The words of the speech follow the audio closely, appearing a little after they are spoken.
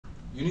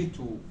You need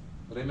to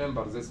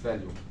remember this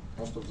value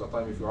most of the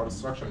time if you are a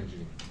structural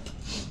engineer.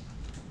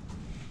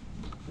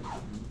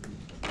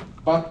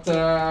 But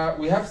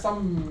we have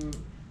some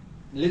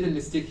little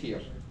mistake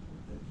here.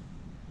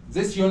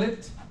 This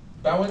unit,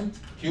 pound,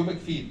 cubic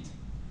feet.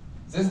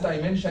 This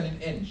dimension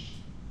in inch.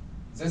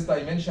 This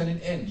dimension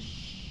in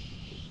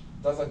inch.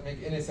 Doesn't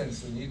make any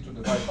sense. You need to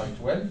divide by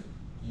 12.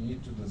 You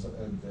need to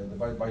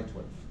divide by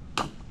 12.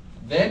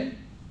 Then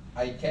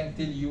I can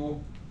tell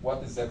you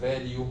what is the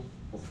value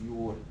of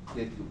your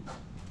dead load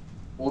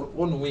or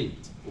on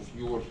weight of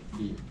your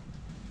beam.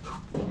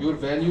 Your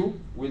value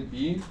will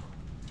be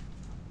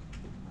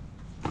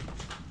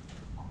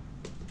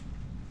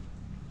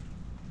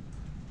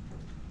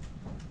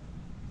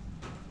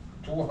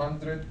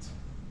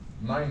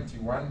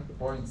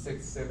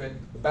 291.67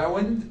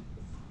 pound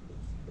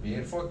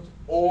per foot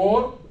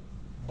or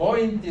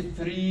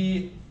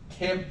 0.3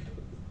 kb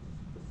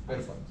per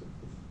foot.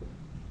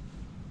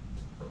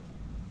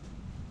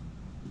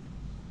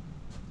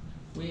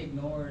 We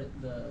ignore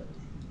the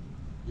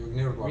You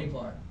ignored what?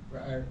 rebar,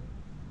 or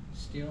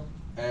steel.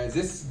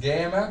 This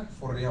gamma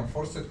for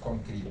reinforced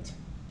concrete,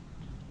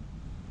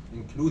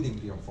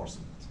 including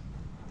reinforcement.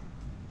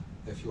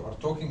 If you are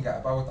talking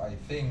about, I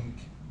think,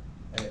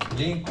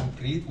 plain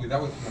concrete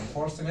without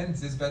reinforcement,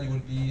 this value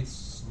will be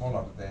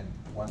smaller than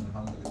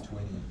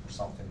 120 or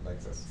something like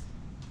this.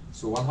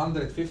 So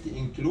 150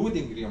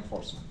 including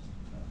reinforcement.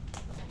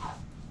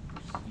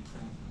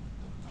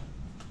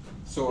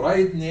 So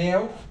right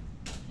now,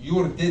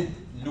 your dead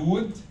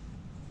load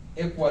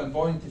equal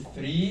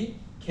 0.3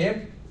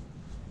 kb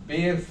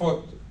per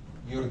foot.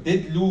 Your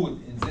dead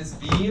load in this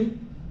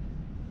beam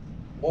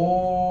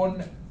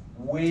on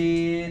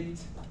weight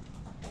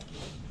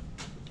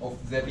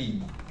of the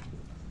beam.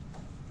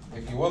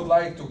 If you would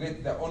like to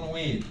get the on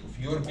weight of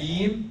your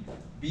beam,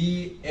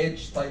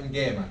 BH times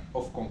gamma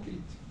of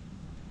concrete.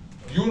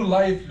 Your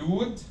live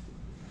load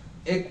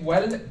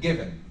equal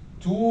given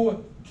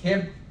 2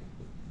 kb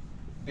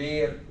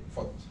per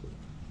foot.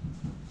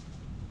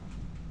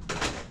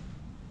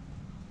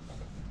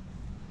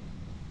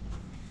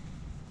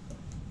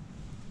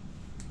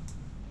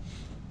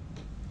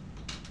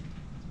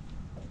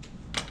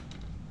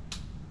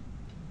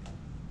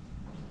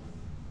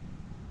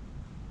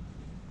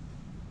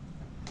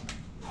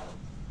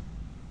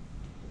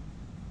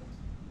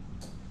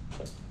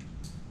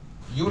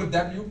 Your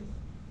W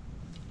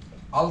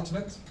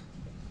ultimate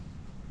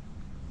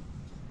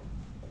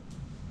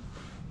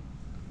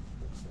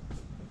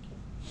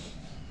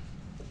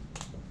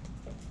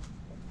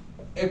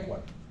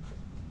equal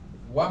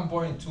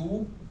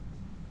 1.2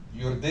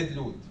 your dead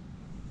load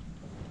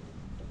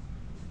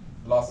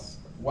plus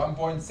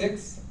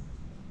 1.6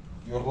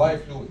 your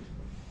life load.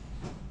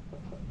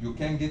 You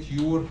can get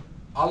your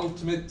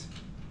ultimate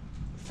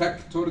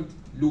factored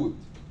load.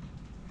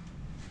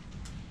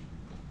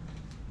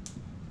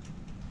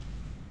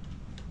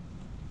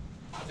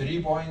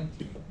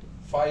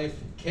 .5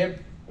 kb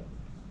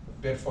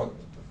per foot.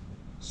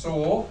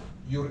 So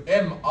your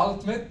M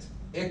ultimate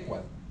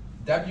equal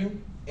W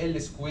L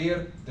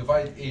square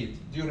divide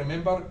 8. Do you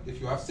remember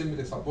if you have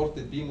similarly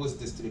supported beam with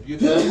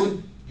distributed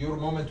load, your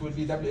moment will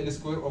be W L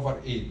square over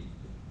 8.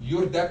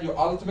 Your W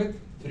ultimate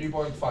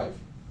 3.5.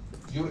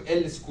 Your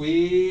L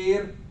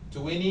square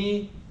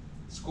 20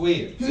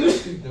 square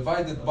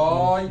divided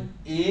by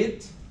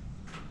 8.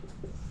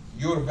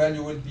 Your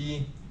value will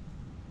be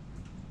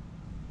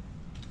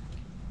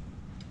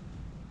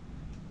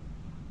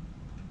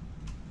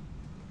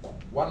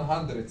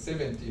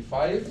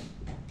 175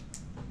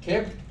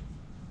 kb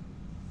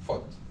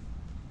foot.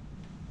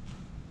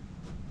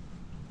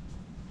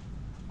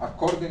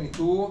 According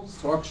to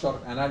structure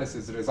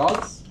analysis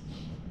results,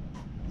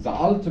 the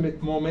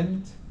ultimate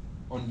moment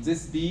on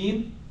this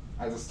beam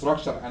as a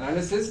structure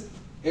analysis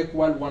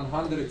equal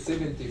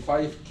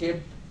 175 kb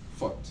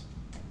foot.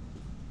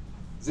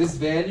 This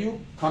value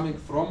coming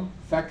from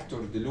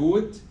factored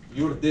load,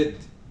 your dead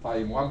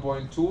time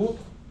 1.2,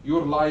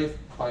 your life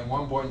time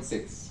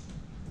 1.6.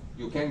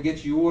 You can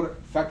get your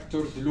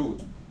factored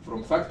load.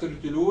 From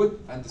factored load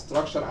and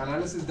structure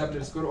analysis,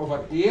 W square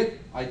over 8,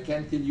 I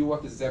can tell you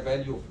what is the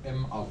value of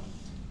M ultimate.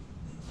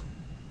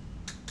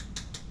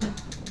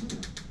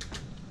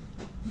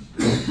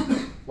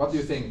 What do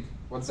you think?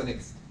 What's the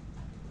next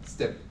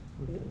step?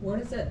 Where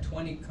does that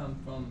 20 come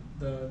from?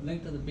 The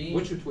length of the beam?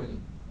 Which 20?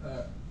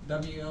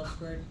 WL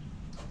squared?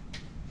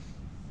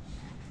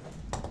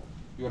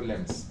 Your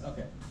length.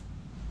 Okay.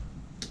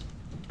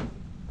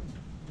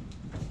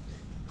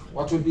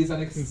 What will be the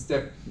next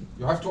step?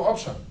 You have two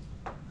options.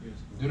 Do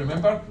you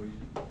remember?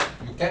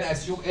 You can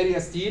assume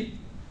area steel,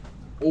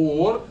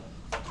 or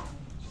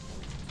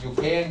you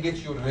can get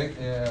your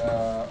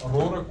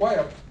row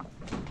required.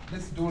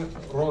 Let's do it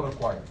row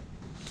required.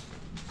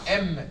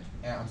 Rn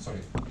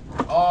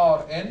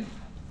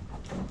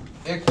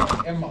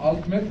equal M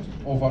ultimate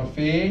over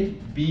phi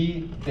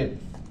B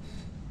depth.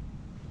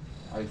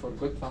 I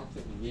forgot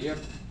something here.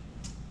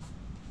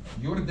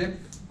 Your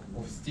depth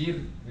of steel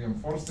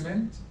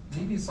reinforcement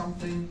maybe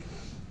something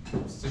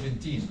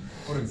 17,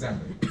 for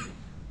example.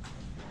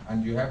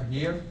 And you have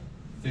here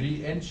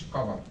 3-inch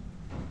cover.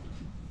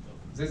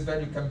 This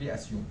value can be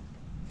assumed.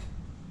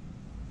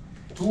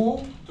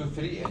 2 to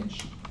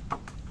 3-inch.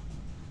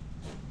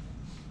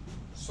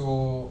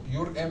 So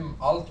your M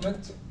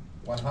ultimate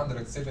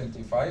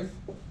 175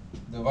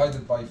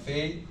 divided by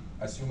phi,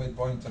 assume it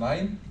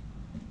 0.9,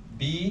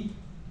 B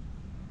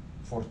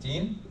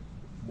 14,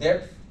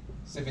 depth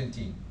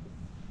 17.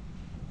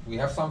 We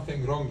have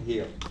something wrong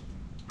here.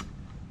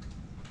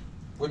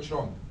 Which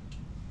wrong?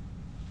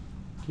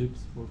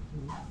 Keeps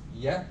 14.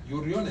 Yeah,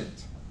 your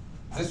unit.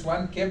 This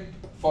one kept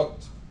foot.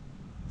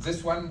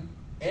 This one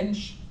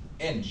inch,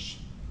 inch.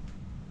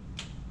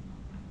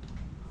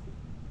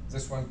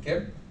 This one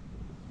kept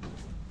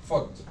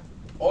foot.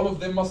 All of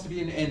them must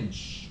be in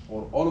inch,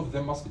 or all of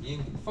them must be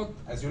in foot,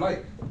 as you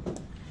like.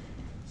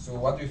 So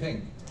what do you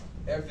think?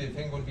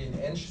 Everything will be in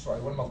inch, so I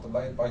will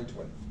multiply it by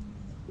 12.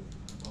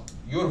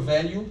 Your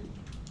value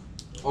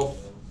of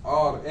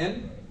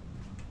Rn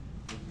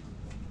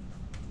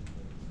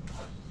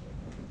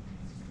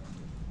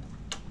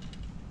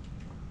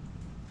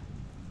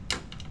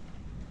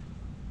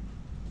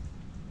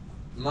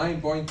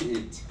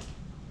 (9.8).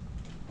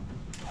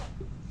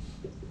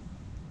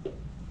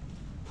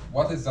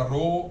 What is the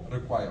rho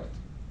required?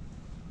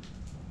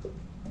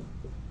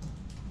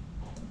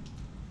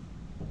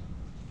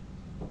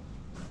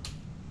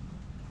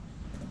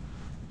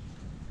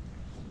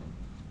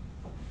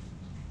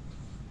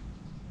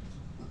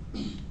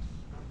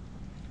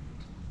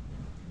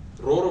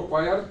 Rho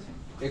required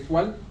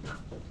equal,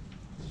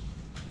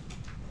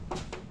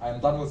 I am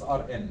done with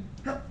Rn.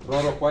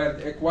 Rho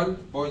required equal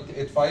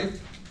 0.85.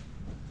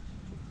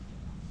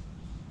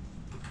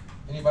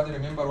 Anybody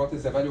remember what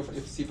is the value of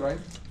FC prime?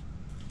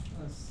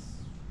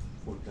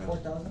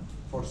 4,000.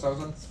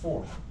 4,000, it's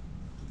 4.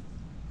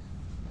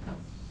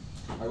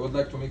 I would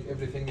like to make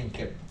everything in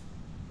kip.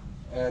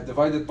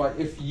 Divided by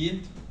F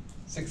yield,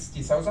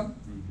 60,000,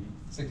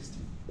 60.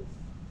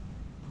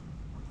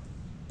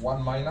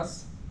 1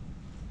 minus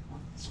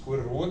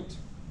square root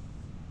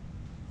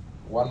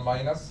 1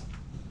 minus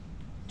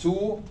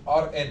 2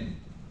 Rn,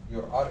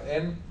 your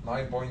Rn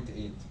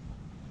 9.8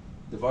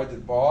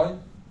 divided by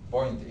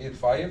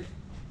 0.85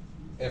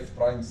 F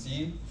prime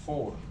C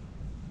 4.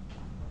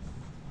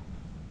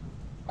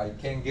 I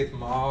can get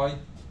my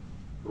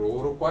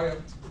rho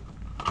required.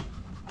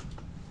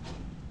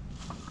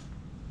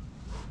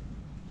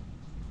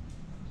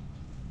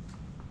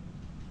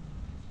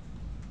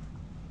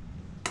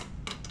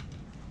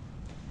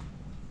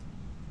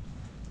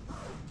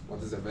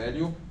 What is the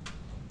value?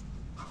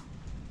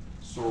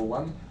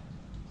 So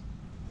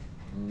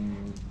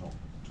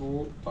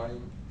 2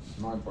 times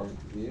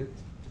 9.8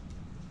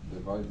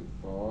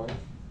 divided by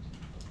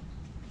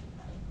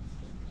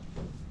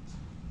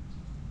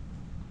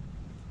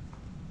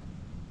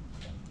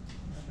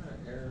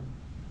Error.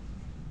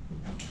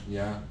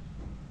 yeah.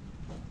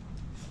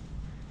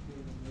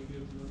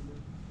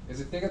 Is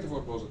it negative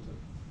or positive?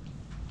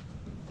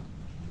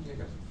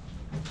 Negative.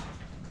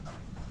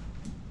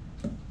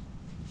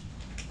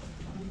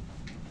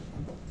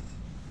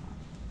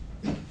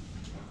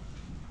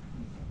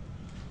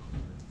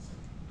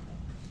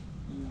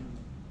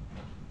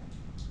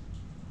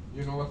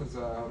 You know what is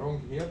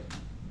wrong here?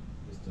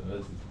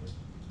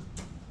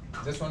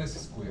 This one is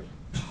square.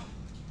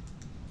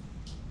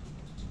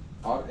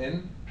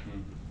 Rn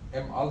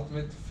M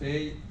ultimate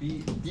phi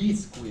B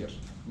square,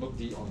 not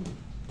D only.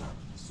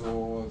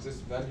 So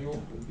this value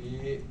will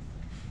be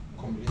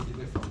completely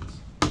different.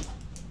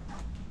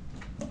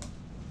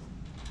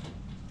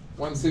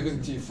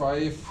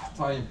 175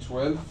 times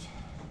 12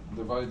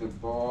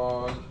 divided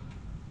by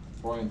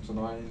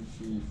 0.9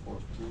 phi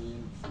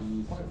 14 phi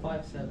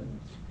 0.57.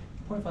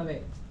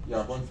 0.58.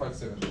 yeah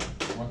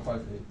 0.57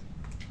 158.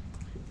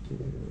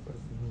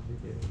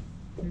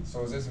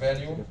 So this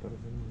value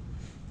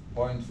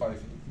 0.58.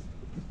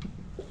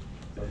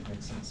 That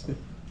makes sense.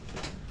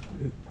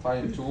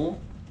 Time 2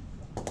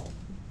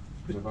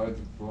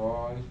 divided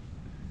by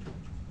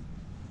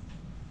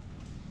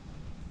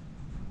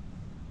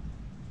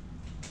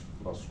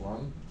plus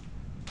 1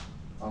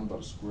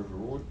 under square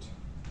root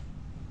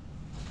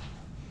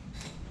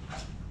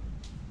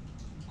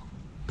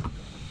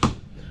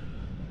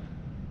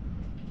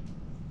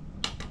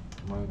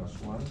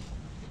minus 1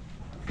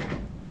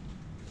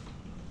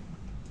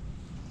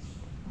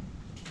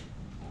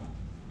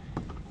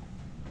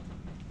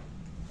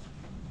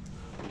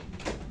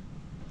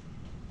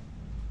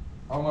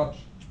 how much?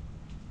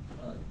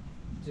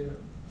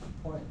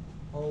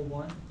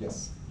 0.01.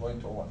 Yes,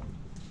 0.01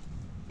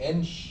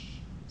 inch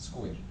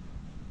square.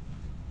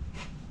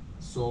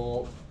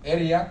 So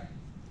area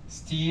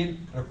steel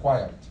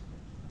required.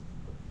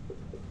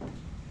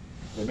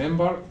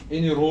 Remember,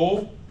 any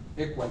row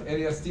equal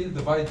area steel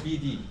divide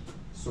BD.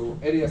 So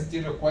area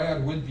steel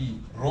required will be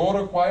row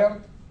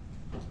required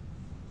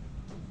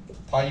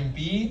time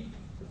B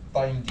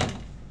time D.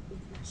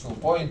 So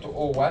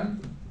 0.01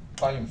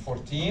 times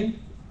 14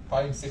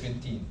 times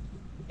 17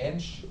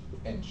 inch.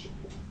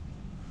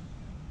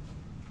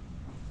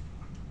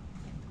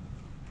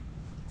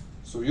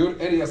 So your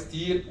area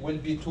steel will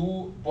be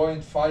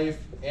 2.5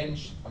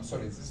 inch. I'm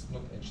sorry, this is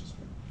not inch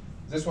square.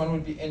 This one will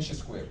be inch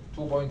square,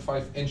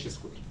 2.5 inch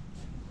square.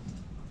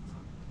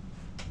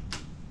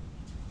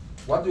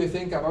 What do you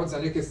think about the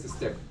next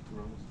step?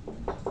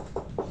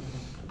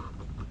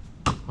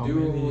 How Do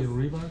many you-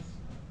 rebars?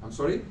 I'm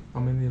sorry? How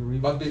many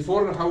rebars? But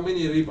before how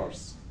many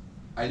rebars?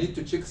 I need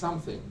to check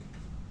something.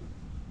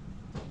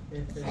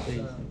 If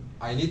it's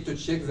I need to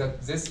check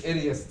that this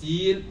area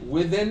steel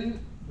within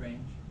range.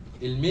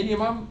 the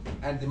minimum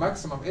and the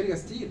maximum area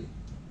steel.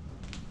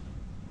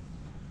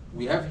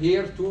 We have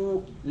here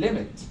to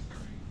limit.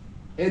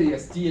 Area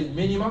steel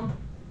minimum,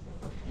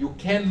 you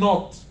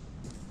cannot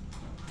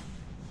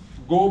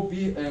go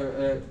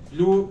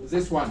below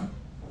this one.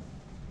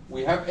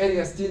 We have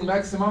area steel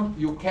maximum,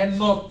 you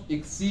cannot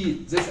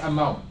exceed this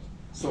amount.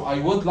 So I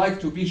would like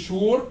to be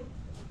sure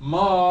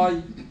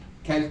my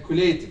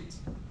calculated,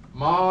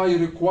 my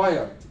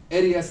required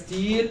area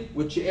steel,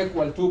 which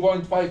equal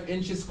 2.5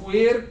 inches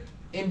square,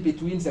 in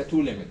between the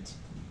two limits.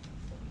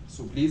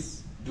 So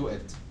please do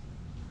it.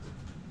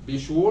 Be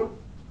sure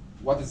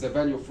what is the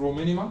value of row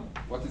minimum,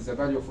 what is the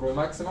value of row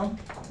maximum,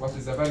 what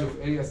is the value of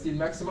area steel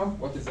maximum,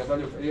 what is the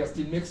value of area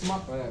steel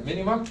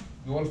minimum.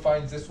 You will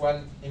find this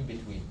one in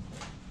between.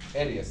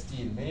 Area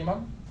steel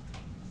minimum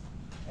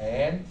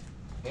and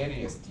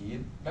area steel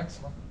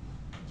maximum.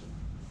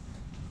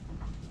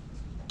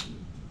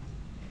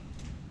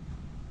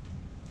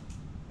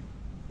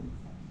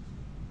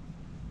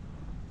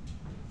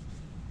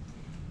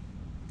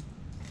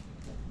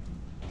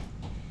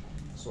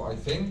 So I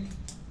think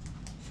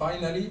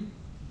finally,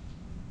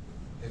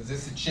 if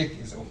this check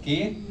is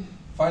okay,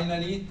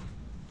 finally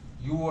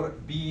your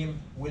beam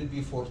will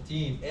be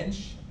 14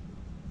 inch,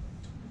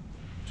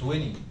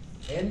 20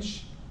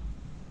 inch.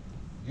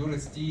 Your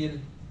steel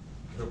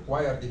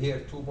required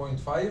here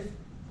 2.5.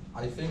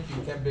 I think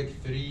you can pick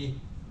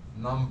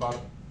number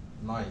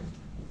 9.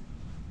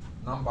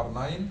 Number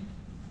 9,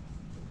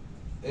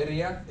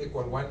 area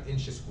equal 1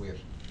 inch square.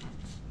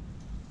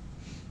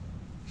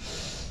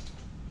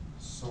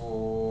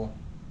 So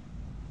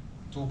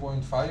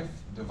 2.5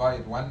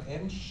 divide 1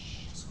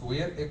 inch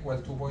square equal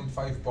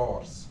 2.5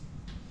 bars.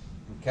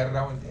 You can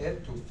round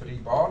it to 3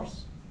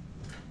 bars.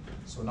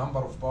 So number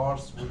of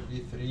bars will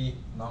be 3,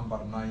 number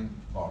 9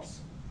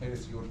 bars. Here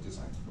is your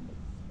design.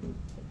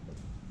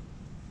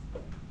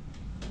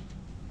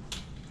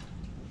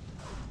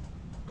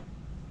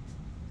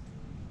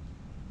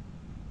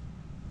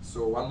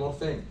 So one more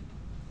thing.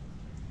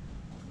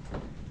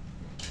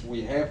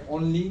 We have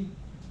only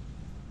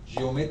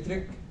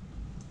geometric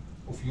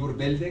of your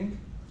building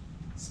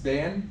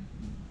span,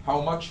 how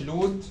much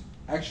load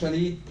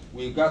actually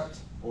we got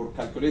or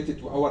calculated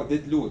to our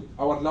dead load.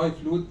 Our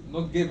live load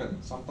not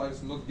given,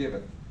 sometimes not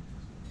given,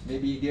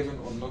 maybe given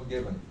or not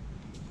given.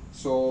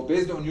 So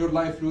based on your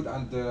live load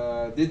and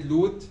dead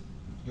load,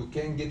 you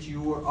can get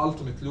your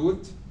ultimate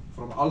load.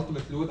 From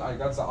ultimate load, I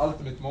got the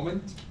ultimate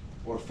moment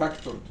or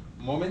factored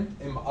moment,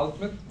 M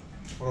ultimate.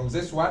 From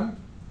this one,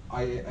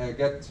 I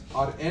get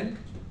Rn,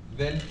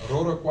 then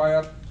row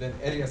required, then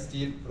area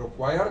steel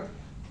required.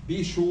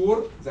 Be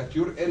sure that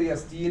your area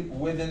steel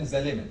within the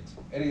limit,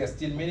 area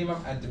steel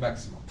minimum and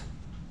maximum.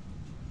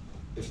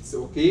 If it's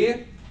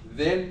okay,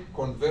 then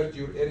convert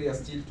your area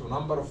steel to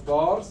number of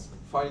bars.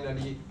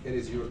 Finally, here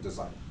is your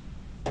design.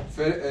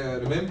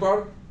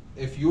 Remember,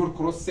 if your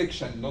cross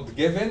section not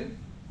given,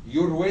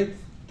 your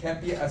width can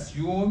be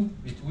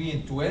assumed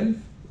between 12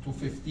 to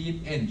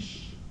 15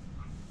 inch.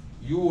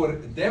 Your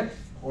depth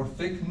or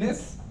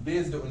thickness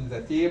based on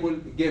the table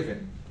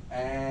given,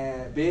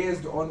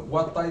 based on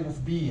what type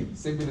of beam,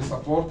 simply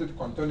supported,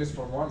 continuous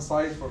from one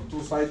side, from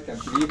two sides,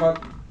 cantilever,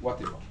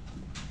 whatever.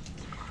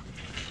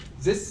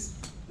 This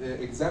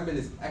example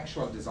is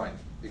actual design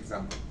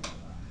example.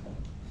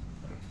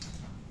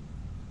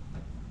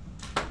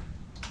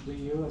 Do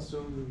you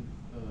assume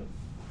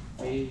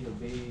Fay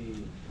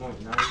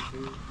 0.9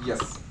 too?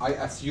 Yes, I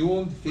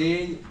assumed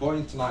Fay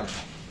 0.9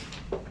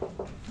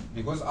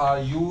 because I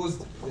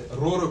used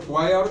row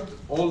required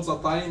all the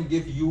time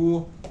give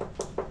you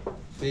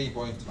Fay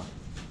 0.9.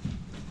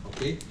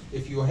 Okay,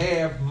 if you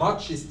have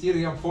much steel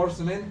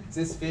reinforcement,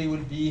 this Fay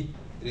will be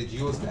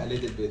reduced a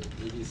little bit,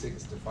 maybe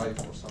 65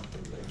 or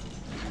something like that.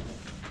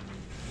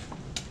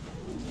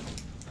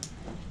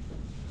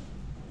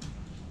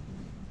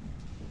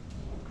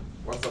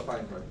 What's the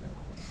time right now?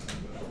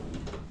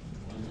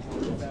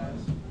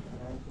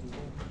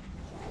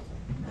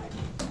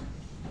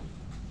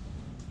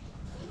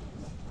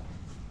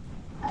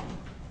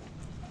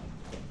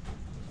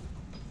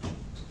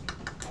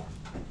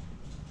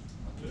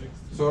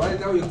 So right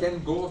now you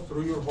can go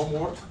through your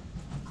homework,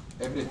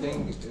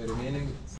 everything remaining